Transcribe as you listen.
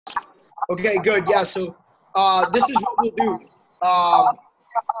Okay, good. Yeah, so this is what we'll do.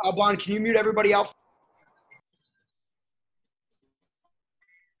 Alban, can you mute everybody out?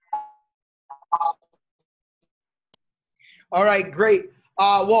 All right, great.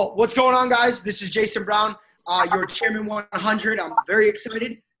 Well, what's going on, guys? This is Jason Brown, your Chairman 100. I'm very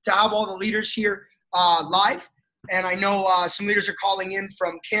excited to have all the leaders here live. And I know some leaders are calling in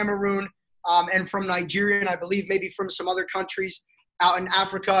from Cameroon and from Nigeria, and I believe maybe from some other countries out in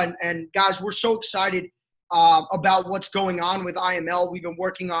Africa. And guys, we're so excited about what's going on with IML. We've been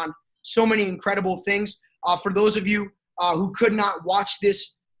working on so many incredible things. For those of you who could not watch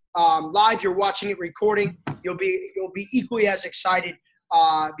this live, you're watching it recording, you'll be equally as excited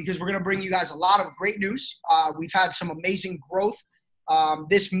because we're going to bring you guys a lot of great news. We've had some amazing growth.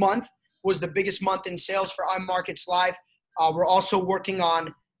 This month was the biggest month in sales for iMarkets Live. We're also working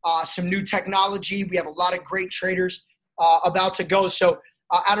on some new technology. We have a lot of great traders about to go. So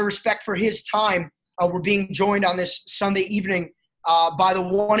out of respect for his time, we're being joined on this Sunday evening by the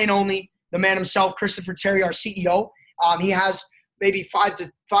one and only, the man himself, Christopher Terry, our CEO. He has maybe 5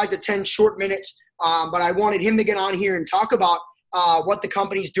 to 10 short minutes, but I wanted him to get on here and talk about what the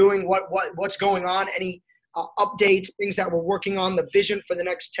company's doing, what's going on, any updates, things that we're working on, the vision for the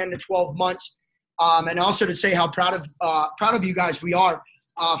next 10 to 12 months, and also to say how proud of you guys we are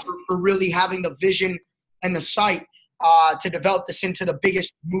for really having the vision and the sight to develop this into the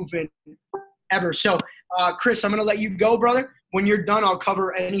biggest movement ever. So, Chris, I'm going to let you go, brother. When you're done, I'll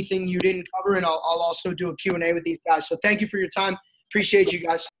cover anything you didn't cover, and I'll also do a Q&A with these guys. So thank you for your time. Appreciate you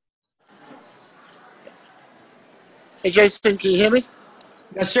guys. Hey, Jason, can you hear me?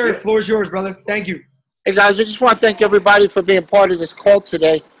 Yes, sir. The floor is yours, brother. Thank you. Hey, guys, I just want to thank everybody for being part of this call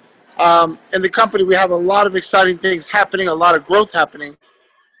today. In the company, we have a lot of exciting things happening, a lot of growth happening.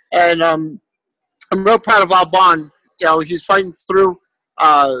 And I'm real proud of Alban. You know, he's fighting through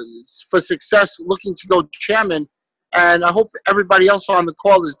for success, looking to go chairman. And I hope everybody else on the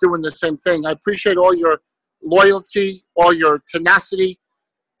call is doing the same thing. I appreciate all your loyalty, all your tenacity.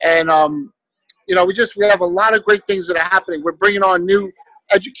 And, you know, we have a lot of great things that are happening. We're bringing on new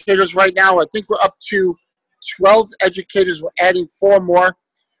educators right now. I think we're up to 12 educators. We're adding 4 more.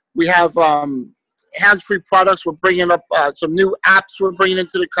 We have hands-free products. We're bringing up some new apps we're bringing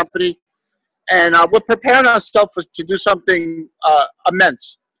into the company. And we're preparing ourselves to do something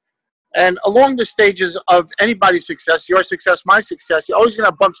immense. And along the stages of anybody's success, your success, my success, you're always going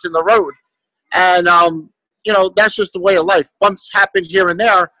to have bumps in the road. And, you know, that's just the way of life. Bumps happen here and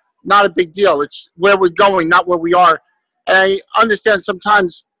there, not a big deal. It's where we're going, not where we are. And I understand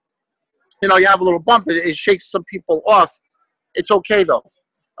sometimes, you know, you have a little bump. It shakes some people off. It's okay, though.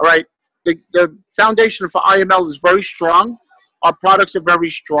 All right? The foundation for IML is very strong. Our products are very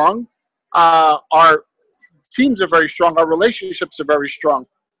strong. Our teams are very strong. Our relationships are very strong.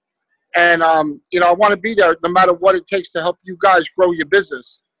 And, you know, I want to be there no matter what it takes to help you guys grow your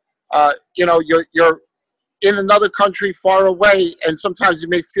business. You know, you're in another country far away, and sometimes you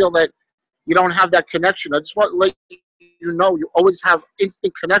may feel that you don't have that connection. I just want to let you know you always have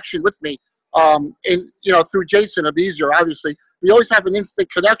instant connection with me. And, you know, through Jason, it'll be easier, obviously. We always have an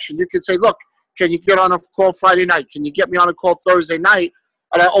instant connection. You can say, look, can you get on a call Friday night? Can you get me on a call Thursday night?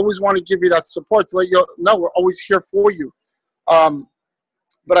 And I always want to give you that support to let you know we're always here for you.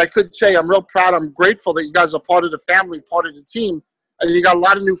 But I could say I'm real proud. I'm grateful that you guys are part of the family, part of the team, and you got a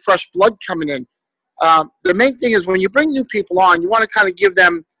lot of new fresh blood coming in. The main thing is when you bring new people on, you want to kind of give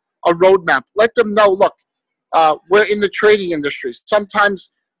them a roadmap. Let them know, look, we're in the trading industry.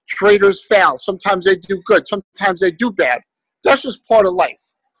 Sometimes traders fail. Sometimes they do good. Sometimes they do bad. That's just part of life,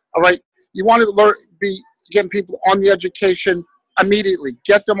 all right? You want to be getting people on the education immediately.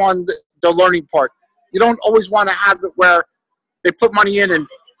 Get them on the learning part. You don't always want to have it where they put money in and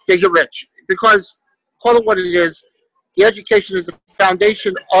they get rich. Because, call it what it is, the education is the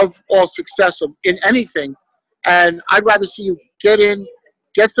foundation of all success in anything. And I'd rather see you get in,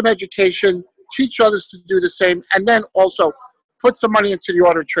 get some education, teach others to do the same, and then also put some money into the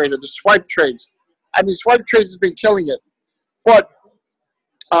order trader, the swipe trades. I mean, swipe trades has been killing it. But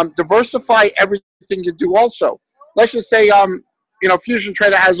diversify everything you do also. Let's just say, you know, Fusion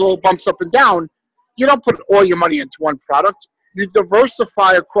Trader has little bumps up and down. You don't put all your money into one product. You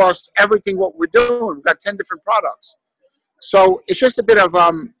diversify across everything what we're doing. We've got 10 different products. So it's just a bit of,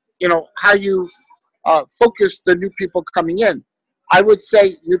 you know, how you focus the new people coming in. I would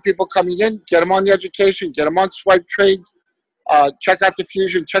say new people coming in, get them on the education, get them on swipe trades, check out the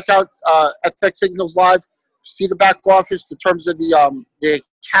Fusion, check out FX Signals Live, see the back office in terms of the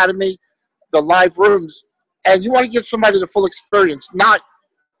academy, the live rooms. And you want to give somebody the full experience, not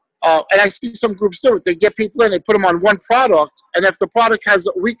And I see some groups do it. They get people in, they put them on one product, and if the product has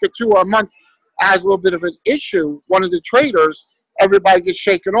a week or two or a month has a little bit of an issue, one of the traders, everybody gets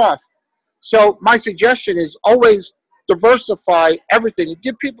shaken off. So my suggestion is always diversify everything and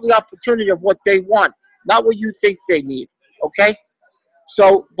give people the opportunity of what they want, not what you think they need, okay?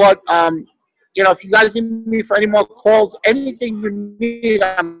 So, but, you know, if you guys need me for any more calls, anything you need,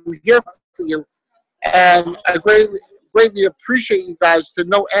 I'm here for you. And I greatly appreciate you guys to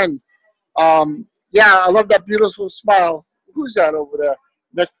no end. Yeah, I love that beautiful smile. Who's that over there?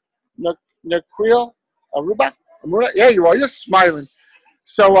 Nakreel? Aruba? Yeah, you are. You're smiling.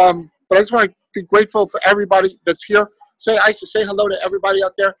 So, but I just want to be grateful for everybody that's here. Say hello to everybody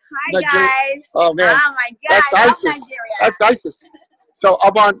out there. Hi, guys. Oh, man. Oh, my God. That's ISIS. That's ISIS. So,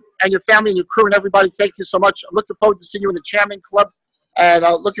 Alban and your family and your crew and everybody, thank you so much. I'm looking forward to seeing you in the Chairman Club, and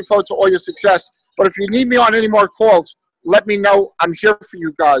looking forward to all your success. But if you need me on any more calls, let me know. I'm here for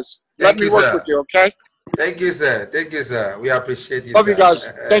you guys. Let me work with you, okay? Thank you, sir. Thank you, sir. We appreciate you. Love you guys.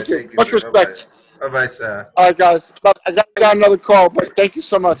 Thank you. Thank you, Much sir. respect. Bye-bye, sir. All right, guys. I got another call, but thank you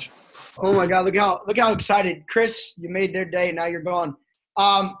so much. Oh my God! Look how excited, Chris. You made their day. Now you're gone,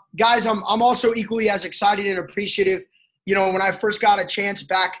 guys. I'm also equally as excited and appreciative. You know, when I first got a chance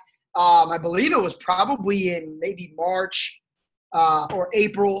back, I believe it was probably in maybe March or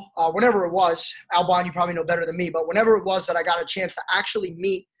April, whenever it was. Alban, you probably know better than me, but whenever it was that I got a chance to actually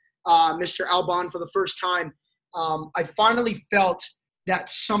meet Mr. Alban for the first time, I finally felt that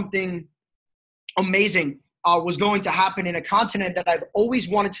something amazing was going to happen in a continent that I've always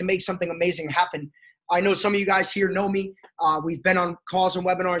wanted to make something amazing happen. I know some of you guys here know me. We've been on calls and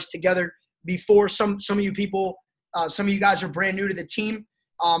webinars together before. Some of you people, some of you guys are brand new to the team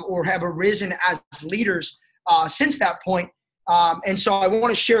or have arisen as leaders since that point. And so I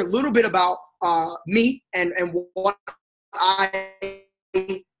want to share a little bit about me and what I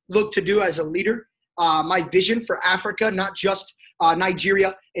look to do as a leader. My vision for Africa, not just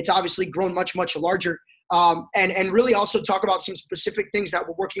Nigeria. It's obviously grown much, much larger. And really also talk about some specific things that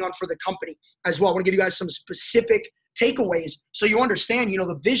we're working on for the company as well. I want to give you guys some specific takeaways so you understand, you know,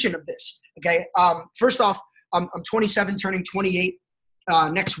 the vision of this. Okay. First off, I'm 27, turning 28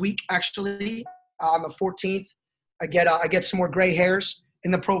 next week, actually, on the 14th. I get some more gray hairs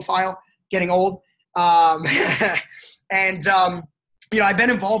in the profile, getting old. And you know, I've been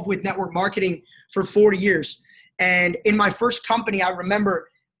involved with network marketing for 40 years. And in my first company, I remember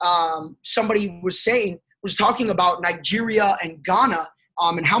somebody was talking about Nigeria and Ghana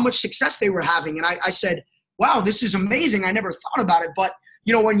and how much success they were having. And I said, wow, this is amazing. I never thought about it. But,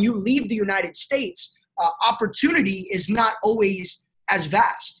 you know, when you leave the United States, opportunity is not always as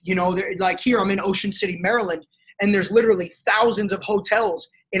vast. You know, like here, I'm in Ocean City, Maryland, and there's literally thousands of hotels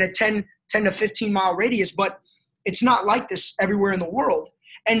in a 10 to 15 mile radius, but it's not like this everywhere in the world.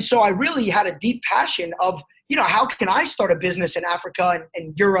 And so I really had a deep passion of, you know, how can I start a business in Africa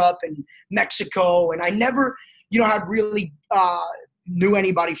and Europe and Mexico? And I never, you know, had really knew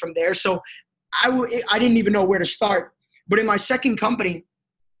anybody from there. So I didn't even know where to start. But in my second company,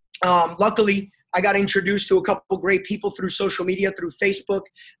 luckily, I got introduced to a couple great people through social media, through Facebook.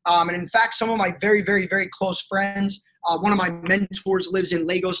 And in fact, some of my very, very, very close friends, one of my mentors lives in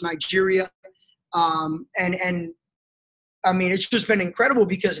Lagos, Nigeria. And I mean, it's just been incredible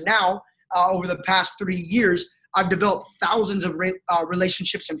because now, over the past 3 years, I've developed thousands of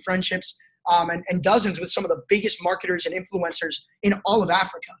relationships and friendships and dozens with some of the biggest marketers and influencers in all of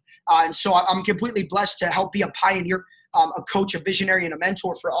Africa. And so I'm completely blessed to help be a pioneer, a coach, a visionary, and a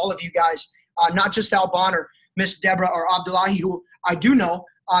mentor for all of you guys, not just Alban or Miss Deborah or Abdullahi, who I do know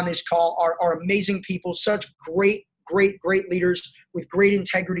on this call are amazing people, such great leaders with great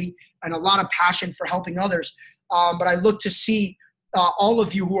integrity and a lot of passion for helping others. But I look to see all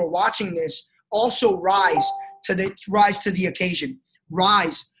of you who are watching this also rise to the occasion,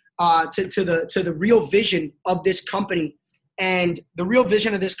 rise to the real vision of this company. And the real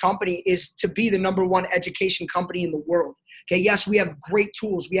vision of this company is to be the #1 education company in the world. Okay, yes, we have great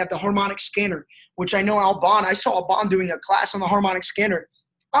tools. We have the harmonic scanner, which I know I saw Alban doing a class on the harmonic scanner.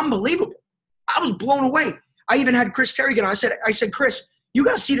 Unbelievable. I was blown away. I even had Chris Terrigan. I said, Chris, you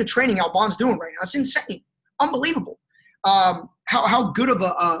got to see the training Alban's doing right now. It's insane. Unbelievable. How good of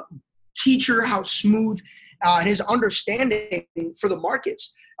a teacher, how smooth, and his understanding for the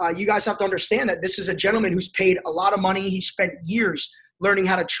markets. You guys have to understand that this is a gentleman who's paid a lot of money. He spent years learning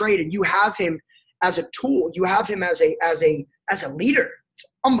how to trade, and you have him as a tool. You have him as a leader. It's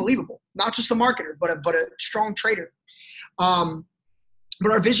unbelievable. Not just a marketer, but a strong trader.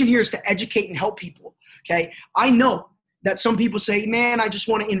 But our vision here is to educate and help people. Okay, I know that some people say, man, I just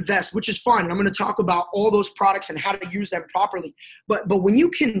want to invest, which is fine. And I'm going to talk about all those products and how to use them properly. But when you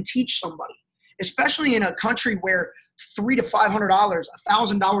can teach somebody, especially in a country where $300 to $500,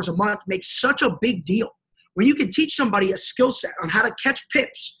 $1,000 a month makes such a big deal, when you can teach somebody a skill set on how to catch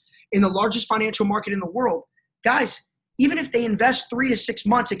pips in the largest financial market in the world, guys, even if they invest 3 to 6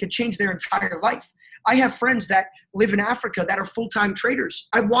 months, it could change their entire life. I have friends that live in Africa that are full-time traders.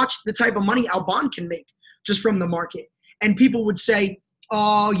 I've watched the type of money Alban can make just from the market. And people would say,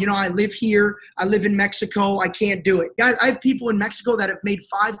 oh, I live here. I live in Mexico. I can't do it. Guys, I have people in Mexico that have made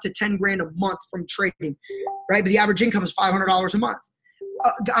 5 to 10 grand a month from trading, right? But the average income is $500 a month.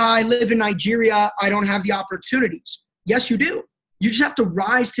 I live in Nigeria. I don't have the opportunities. Yes, you do. You just have to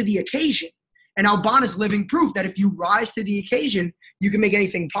rise to the occasion. And Alban is living proof that if you rise to the occasion, you can make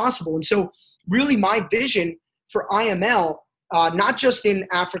anything possible. And so really my vision for IML, not just in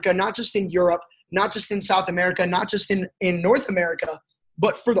Africa, not just in Europe, not just in South America, not just in North America,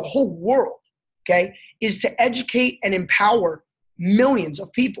 but for the whole world, okay, is to educate and empower millions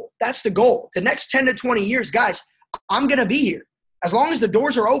of people. That's the goal. The next 10 to 20 years, guys, I'm going to be here. As long as the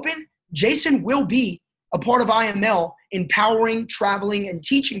doors are open, Jason will be a part of IML, empowering, traveling, and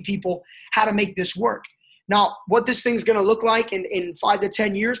teaching people how to make this work. Now, what this thing's going to look like in 5 to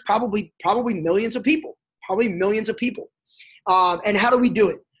 10 years, probably millions of people, and how do we do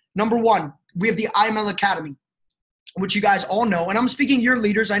it? Number one, we have the IML Academy, which you guys all know. And I'm speaking your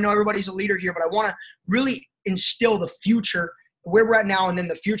leaders. I know everybody's a leader here, but I want to really instill the future, where we're at now, and then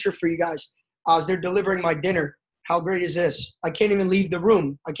the future for you guys. As they're delivering my dinner. How great is this? I can't even leave the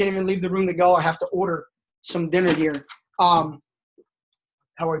room. To go. I have to order some dinner here. How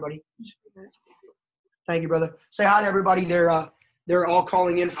are you, buddy? Thank you, brother. Say hi to everybody. They're all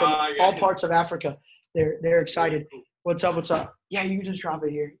calling in from all parts of Africa. They're excited. What's up? Yeah, you can just drop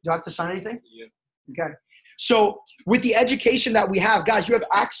it here. Do I have to sign anything? Yeah. Okay. So with the education that we have, guys, you have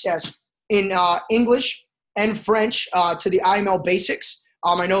access in English and French to the IML basics.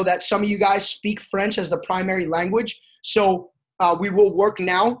 I know that some of you guys speak French as the primary language. So we will work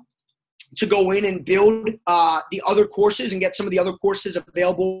now to go in and build the other courses and get some of the other courses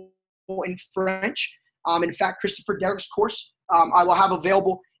available in French. In fact, Christopher Derrick's course, I will have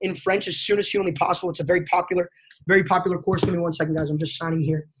available in French as soon as humanly possible. It's a very popular course. Give me 1 second, guys. I'm just signing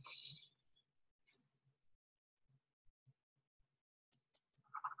here.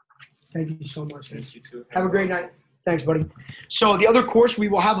 Thank you so much. Thank you too. Have a great night. Thanks, buddy. So the other course we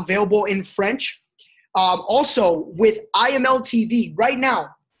will have available in French. Also, with IML TV, right now,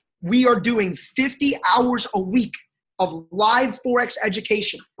 we are doing 50 hours a week of live Forex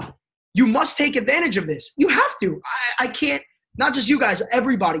education. You must take advantage of this. You have to. I can't, not just you guys,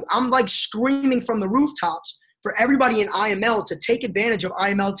 everybody. I'm like screaming from the rooftops for everybody in IML to take advantage of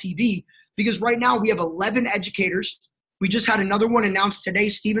IML TV, because right now we have 11 educators. We just had another one announced today,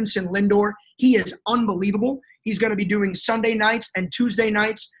 Stevenson Lindor. He is unbelievable. He's going to be doing Sunday nights and Tuesday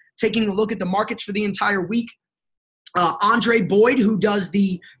nights, taking a look at the markets for the entire week. Andre Boyd, who does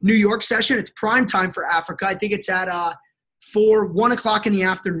the New York session. It's prime time for Africa. I think it's at 1 o'clock in the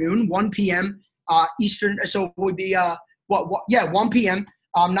afternoon, 1 p.m. Eastern. So it would be, 1 p.m.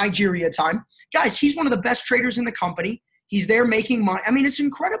 Nigeria time. Guys, he's one of the best traders in the company. He's there making money. I mean, it's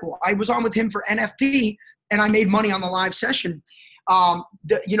incredible. I was on with him for NFP, and I made money on the live session.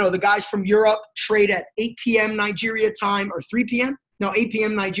 The guys from Europe trade at 8 p.m. Nigeria time, or 3 p.m. No, 8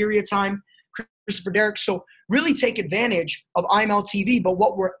 p.m. Nigeria time. Christopher Derrick. So really take advantage of IML TV. But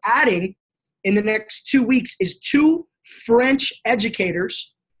what we're adding in the next 2 weeks is 2 French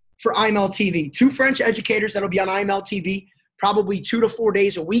educators for IML TV. 2 French educators that'll be on IML TV probably 2 to 4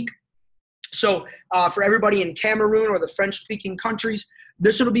 days a week. So for everybody in Cameroon or the French-speaking countries,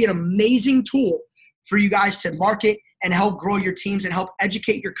 this will be an amazing tool for you guys to market and help grow your teams and help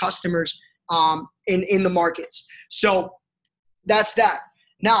educate your customers in the markets. So that's that.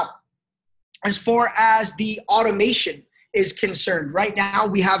 Now, as far as the automation is concerned, right now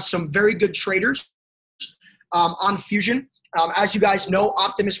we have some very good traders on Fusion. As you guys know,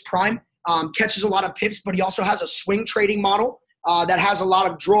 Optimus Prime catches a lot of pips, but he also has a swing trading model that has a lot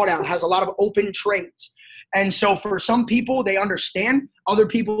of drawdown, has a lot of open trades. And so for some people, they understand. Other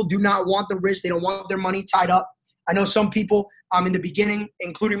people do not want the risk. They don't want their money tied up. I know some people in the beginning,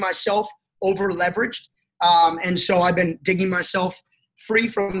 including myself, over leveraged. And so I've been digging myself free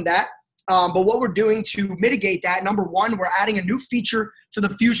from that. But what we're doing to mitigate that, number one, we're adding a new feature to the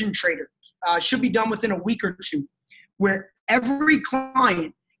Fusion Trader. Should be done within a week or two, where every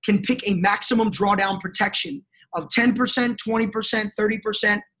client can pick a maximum drawdown protection of 10%, 20%,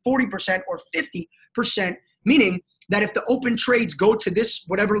 30%, 40%, or 50%, meaning that if the open trades go to this,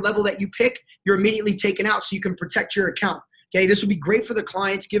 whatever level that you pick, you're immediately taken out so you can protect your account. Okay, this will be great for the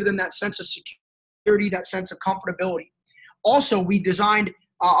clients, give them that sense of security, that sense of comfortability. Also, we designed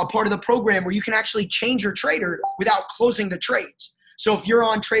a part of the program where you can actually change your trader without closing the trades. So if you're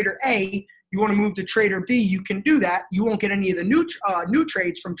on trader A, you want to move to trader B, you can do that. You won't get any of the new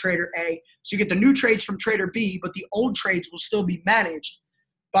trades from trader A. So you get the new trades from trader B, but the old trades will still be managed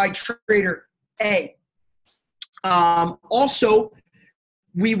by trader A. Also,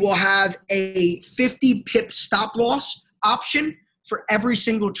 we will have a 50 pip stop loss option for every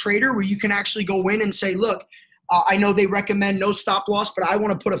single trader where you can actually go in and say, look, I know they recommend no stop loss, but I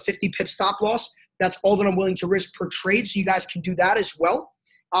want to put a 50 pip stop loss. That's all that I'm willing to risk per trade. So you guys can do that as well.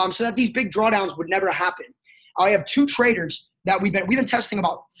 So that these big drawdowns would never happen. I have 2 traders that we've been testing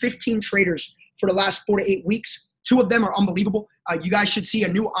about 15 traders for the last 4 to 8 weeks. 2 of them are unbelievable. You guys should see a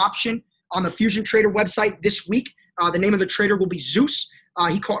new option on the Fusion Trader website this week. The name of the trader will be Zeus.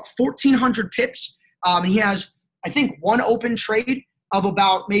 He caught 1,400 pips. And he has, I think, 1 open trade of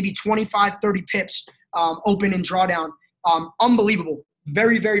about maybe 25, 30 pips open in drawdown. Unbelievable.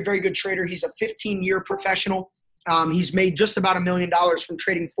 Very, very, very good trader. He's a 15-year professional. He's made just about $1 million from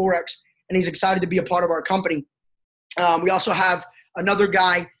trading Forex, and he's excited to be a part of our company. We also have another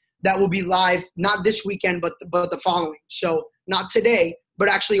guy that will be live, not this weekend, but the following. So not today, but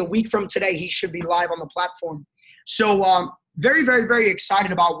actually a week from today, he should be live on the platform. So very, very, very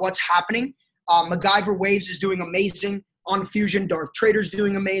excited about what's happening. MacGyver Waves is doing amazing on Fusion. Darth Trader's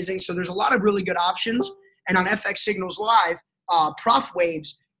doing amazing. So there's a lot of really good options. And on FX Signals Live, Prof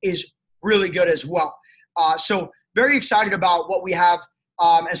Waves is really good as well. So very excited about what we have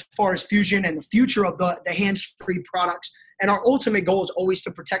as far as Fusion and the future of the hands-free products. And our ultimate goal is always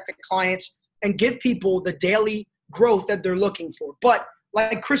to protect the clients and give people the daily growth that they're looking for. But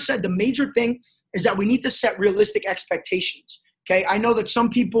like Chris said, the major thing is that we need to set realistic expectations. Okay, I know that some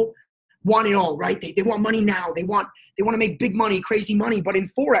people want it all, right? They want money now. They want to make big money, crazy money. But in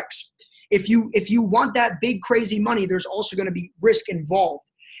Forex, if you want that big, crazy money, there's also going to be risk involved.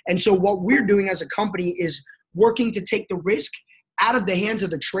 And so what we're doing as a company is working to take the risk out of the hands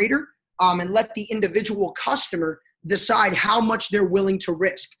of the trader and let the individual customer decide how much they're willing to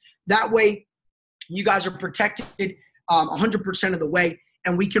risk. That way, you guys are protected 100% of the way,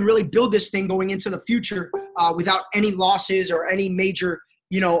 and we can really build this thing going into the future without any losses or any major,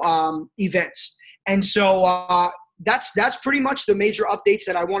 events. And so that's pretty much the major updates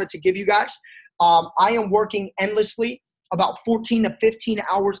that I wanted to give you guys. I am working endlessly, about 14 to 15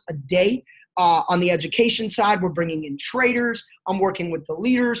 hours a day. On the education side, we're bringing in traders. I'm working with the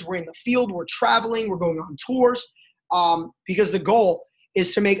leaders. We're in the field. We're traveling. We're going on tours because the goal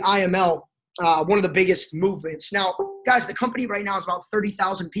is to make IML one of the biggest movements. Now, guys, the company right now is about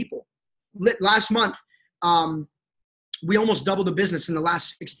 30,000 people. Last month, we almost doubled the business in the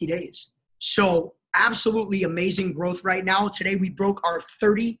last 60 days. So absolutely amazing growth right now. Today, we broke our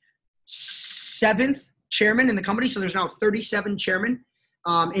 37th chairman in the company. So there's now 37 chairmen.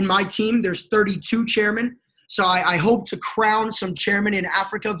 In my team, there's 32 chairmen. So I hope to crown some chairmen in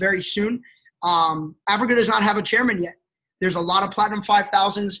Africa very soon. Africa does not have a chairman yet. There's a lot of Platinum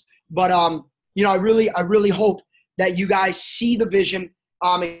 5000s, but I really hope that you guys see the vision.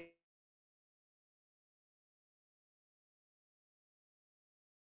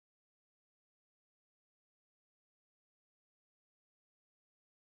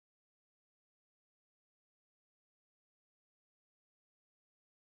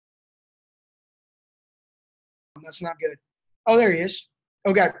 That's not good. Oh, there he is.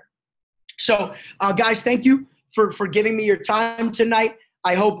 Okay. So, guys, thank you for giving me your time tonight.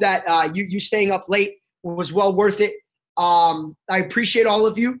 I hope that you staying up late was well worth it. I appreciate all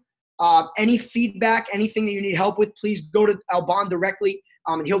of you. Any feedback, anything that you need help with, please go to Alban directly,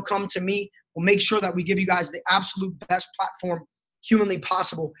 and he'll come to me. We'll make sure that we give you guys the absolute best platform humanly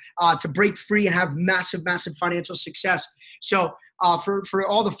possible to break free and have massive, massive financial success. So for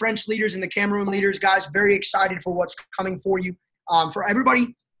all the French leaders and the Cameroon leaders, guys, very excited for what's coming for you. For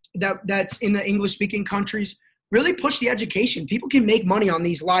everybody that's in the English-speaking countries, really push the education. People can make money on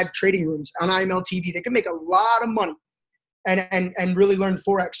these live trading rooms on IML TV. They can make a lot of money and really learn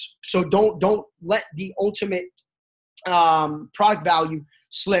Forex. So don't let the ultimate product value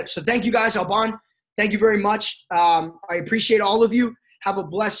slip. So thank you, guys. Alban, thank you very much. I appreciate all of you. Have a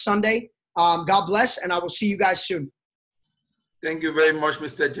blessed Sunday. God bless, and I will see you guys soon. Thank you very much,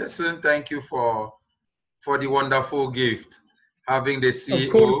 Mr. Jason. Thank you for the wonderful gift. Having the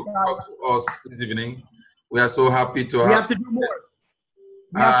CEO talk to us this evening. We are so happy to have to do more.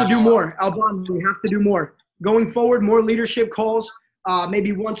 We have to do more. Alban, we have to do more. Going forward, more leadership calls,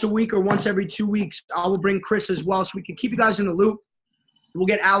 maybe once a week or once every 2 weeks. I will bring Chris as well so we can keep you guys in the loop. We'll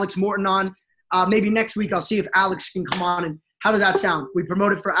get Alex Morton on. Maybe next week I'll see if Alex can come on. And how does that sound? We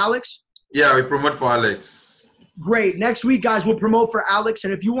promote it for Alex? Yeah, we promote for Alex. Great. Next week, guys, we'll promote for Alex.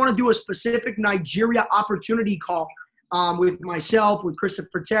 And if you want to do a specific Nigeria opportunity call with myself, with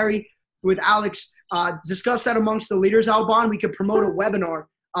Christopher Terry, with Alex, discuss that amongst the leaders, Alban. We could promote a webinar.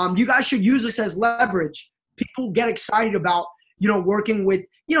 You guys should use this as leverage. People get excited about, working with,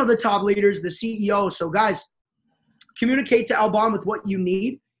 the top leaders, the CEO. So, guys, communicate to Alban with what you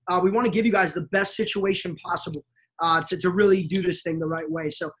need. We want to give you guys the best situation possible to really do this thing the right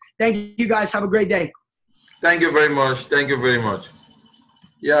way. So, thank you, guys. Have a great day. Thank you very much. Thank you very much.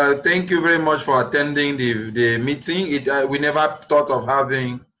 Yeah, thank you very much for attending the meeting. We never thought of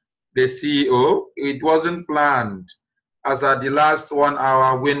having the CEO. It wasn't planned. As at the last 1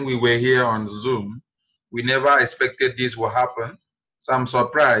 hour when we were here on Zoom, we never expected this will happen. So I'm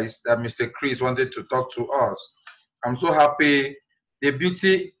surprised that Mr. Chris wanted to talk to us. I'm so happy. The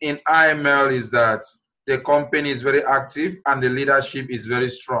beauty in IML is that the company is very active and the leadership is very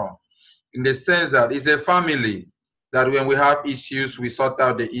strong, in the sense that it's a family, that when we have issues, we sort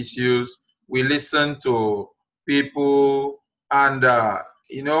out the issues, we listen to people, and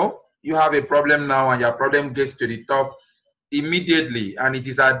you have a problem now and your problem gets to the top immediately and it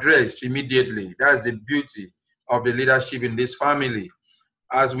is addressed immediately. That's the beauty of the leadership in this family.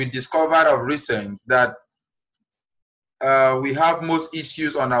 As we discovered of recent that we have most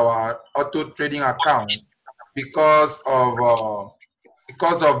issues on our auto trading account because of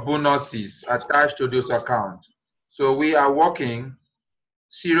bonuses attached to those accounts. So we are working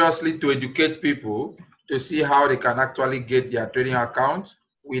seriously to educate people to see how they can actually get their trading account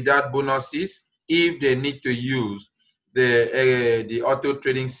without bonuses if they need to use the auto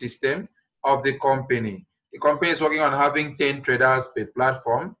trading system of the company. The company is working on having 10 traders per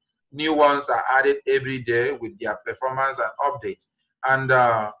platform. New ones are added every day with their performance and updates. And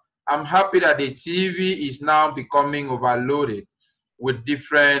I'm happy that the TV is now becoming overloaded with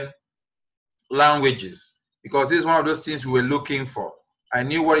different languages, because this is one of those things we were looking for. I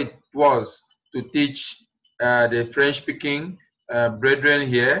knew what it was to teach the French-speaking brethren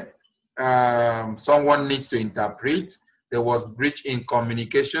here. Someone needs to interpret. There was breach in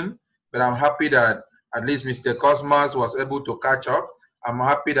communication, but I'm happy that at least Mr. Cosmas was able to catch up. I'm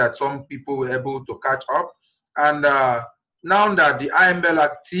happy that some people were able to catch up. And now that the IML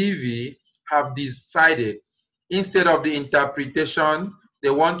TV have decided, instead of the interpretation,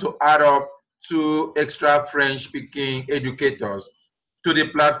 they want to add up 2 extra French-speaking educators to the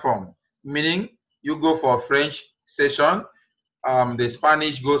platform, meaning you go for a French session, the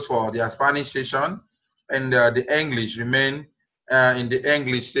Spanish goes for their Spanish session, and the English remain in the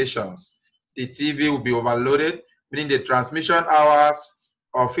English sessions. The TV will be overloaded, meaning the transmission hours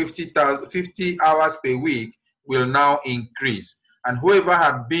of 50 hours per week will now increase. And whoever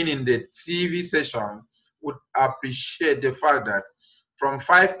had been in the TV session would appreciate the fact that from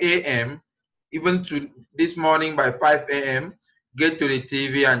 5 a.m. even to this morning by 5 a.m., get to the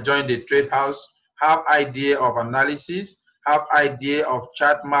TV and join the trade house, have idea of analysis, have idea of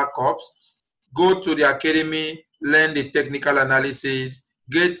chart markups, go to the academy, learn the technical analysis,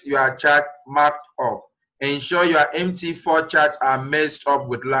 get your chart marked up, ensure your MT4 charts are messed up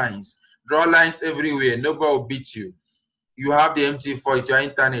with lines, draw lines everywhere, nobody will beat you. You have the MT4, it's your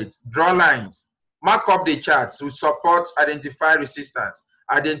internet, draw lines, mark up the charts with support, identify resistance,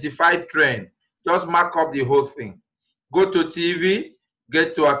 identify trend, just mark up the whole thing. Go to TV,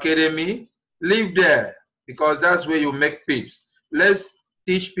 get to academy, live there, because that's where you make pips. Let's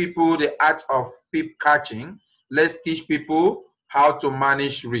teach people the art of pip catching. Let's teach people how to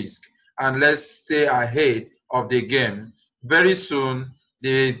manage risk, and let's stay ahead of the game. Very soon,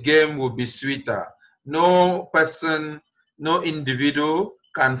 the game will be sweeter. No person, no individual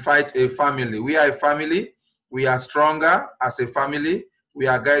can fight a family. We are a family. We are stronger as a family. We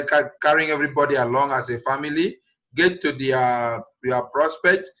are carrying everybody along as a family. Get to your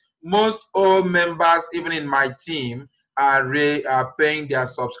prospect. Most all members, even in my team, are paying their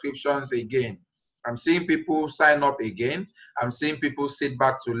subscriptions again. I'm seeing people sign up again. I'm seeing people sit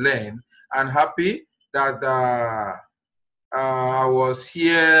back to learn. I'm happy that I was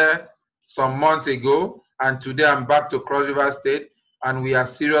here some months ago, and today I'm back to Cross River State, and we are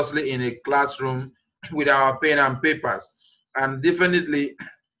seriously in a classroom with our pen and papers. And definitely,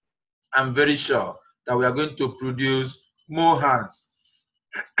 I'm very sure that we are going to produce more hands,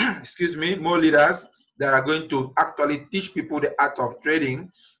 excuse me, more leaders that are going to actually teach people the art of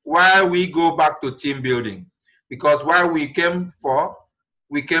trading while we go back to team building. Because while we came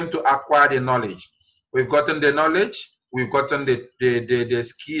to acquire the knowledge. We've gotten the knowledge, we've gotten the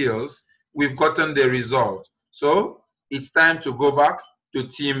skills, we've gotten the result. So it's time to go back to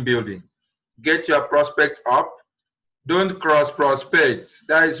team building. Get your prospects up. Don't cross prospect.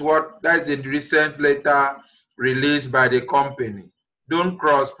 That is a recent letter released by the company. Don't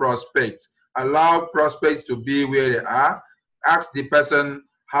cross prospect. Allow prospects to be where they are. Ask the person,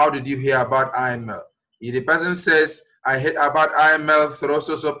 how did you hear about IML? If the person says, I heard about IML through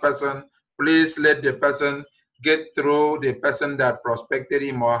so person, please let the person get through the person that prospected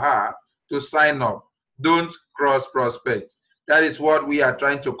him or her to sign up. Don't cross prospect. That is what we are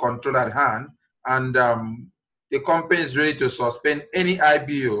trying to control at hand. And the company is ready to suspend any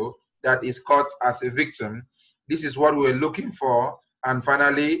IBO that is caught as a victim. This is what we're looking for, and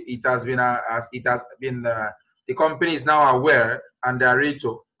finally, the company is now aware and they are ready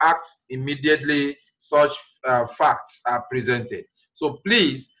to act immediately. Such facts are presented. So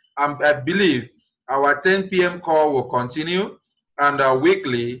please, I believe our 10 p.m. call will continue, and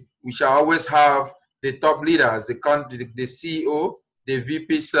weekly we shall always have the top leaders, the CEO, the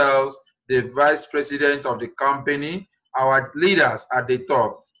VP sales, the vice president of the company, our leaders at the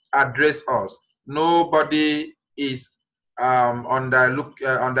top address us. Nobody is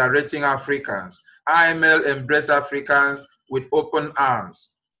underrating Africans. IML embrace Africans with open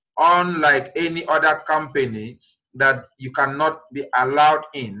arms. Unlike any other company that you cannot be allowed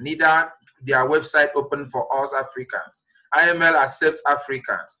in, neither their website open for us Africans. IML accepts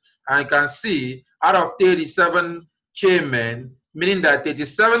Africans. And you can see out of 37 chairmen, meaning that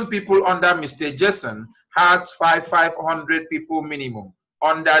 37 people under Mr. Jason has 500 people minimum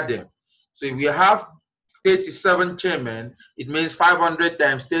under them. So if we have 37 chairmen, it means 500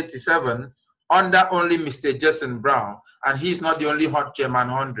 times 37 under only Mr. Jason Brown, and he's not the only hot chairman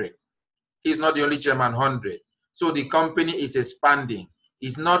 100. He's not the only chairman 100. So the company is expanding.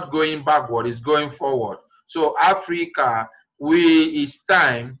 It's not going backward, it's going forward. So Africa, it's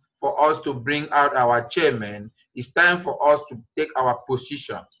time for us to bring out our chairman. It's time for us to take our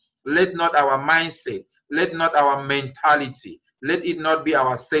position. Let not our mindset, let not our mentality, let it not be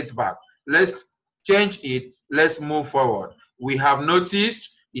our setback. Let's change it. Let's move forward. We have noticed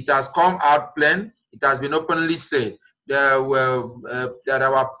it has come out plain. It has been openly said that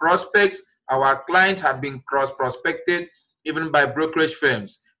our prospects, our clients had been cross-prospected even by brokerage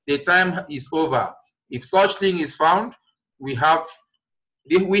firms. The time is over. If such thing is found, we have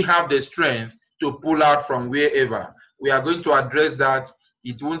the strength to pull out from wherever. We are going to address that.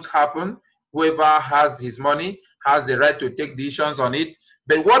 It won't happen. Whoever has his money has the right to take decisions on it.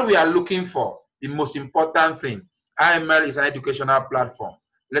 But what we are looking for, the most important thing, IML is an educational platform.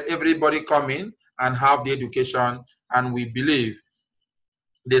 Let everybody come in and have the education, and we believe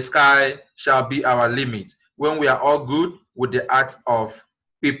the sky shall be our limit when we are all good with the art of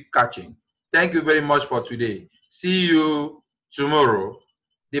peep catching. Thank you very much for today. See you tomorrow.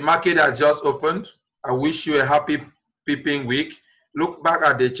 The market has just opened. I wish you a happy peeping week. Look back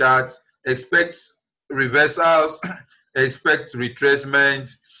at the charts, expect reversals, expect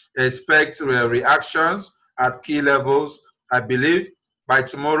retracements, expect reactions at key levels. I believe by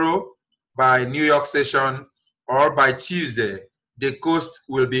tomorrow, by New York session, or by Tuesday, the coast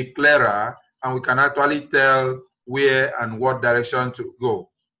will be clearer and we can actually tell where and what direction to go.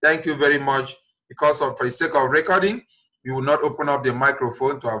 Thank you very much. For the sake of recording, we will not open up the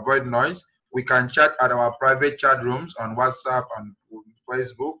microphone to avoid noise. We can chat at our private chat rooms on WhatsApp and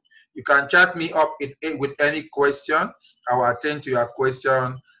Facebook. You can chat me up with any question. I will attend to your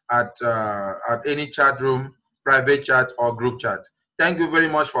question at any chat room, private chat or group chat. Thank you very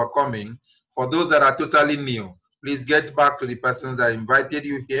much for coming. For those that are totally new, please get back to the persons that invited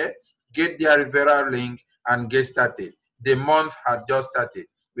you here, get their referral link and get started. The month had just started.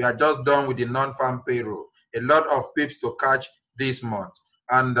 We are just done with the non-farm payroll. A lot of pips to catch this month,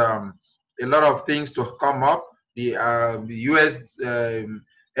 and a lot of things to come up. The US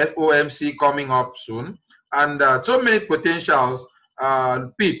FOMC coming up soon, and so many potential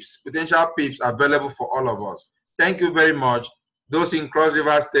pips available for all of us. Thank you very much. Those in Cross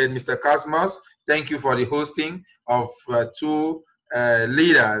River State, Mr. Cosmos, thank you for the hosting of two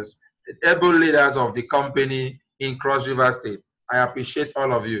leaders, able leaders of the company in Cross River State. I appreciate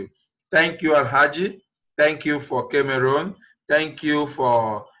all of you. Thank you, Alhaji. Thank you for Cameroon. Thank you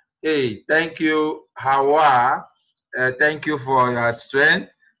for, thank you, Hawa. Thank you for your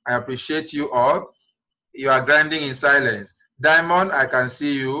strength. I appreciate you all. You are grinding in silence. Diamond, I can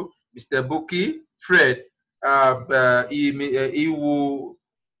see you. Mr. Buki, Fred, Iwu,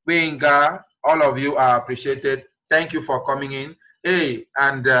 Benga, all of you are appreciated. Thank you for coming in.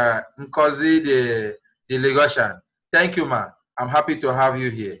 And Nkozi, the Lagosian. Thank you, ma. I'm happy to have you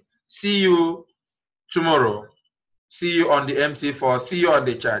here. See you tomorrow. See you on the MT4. See you on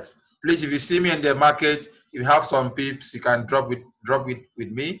the chat. Please, if you see me in the market, if you have some pips, you can drop with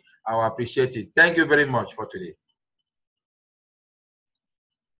me. I will appreciate it. Thank you very much for today.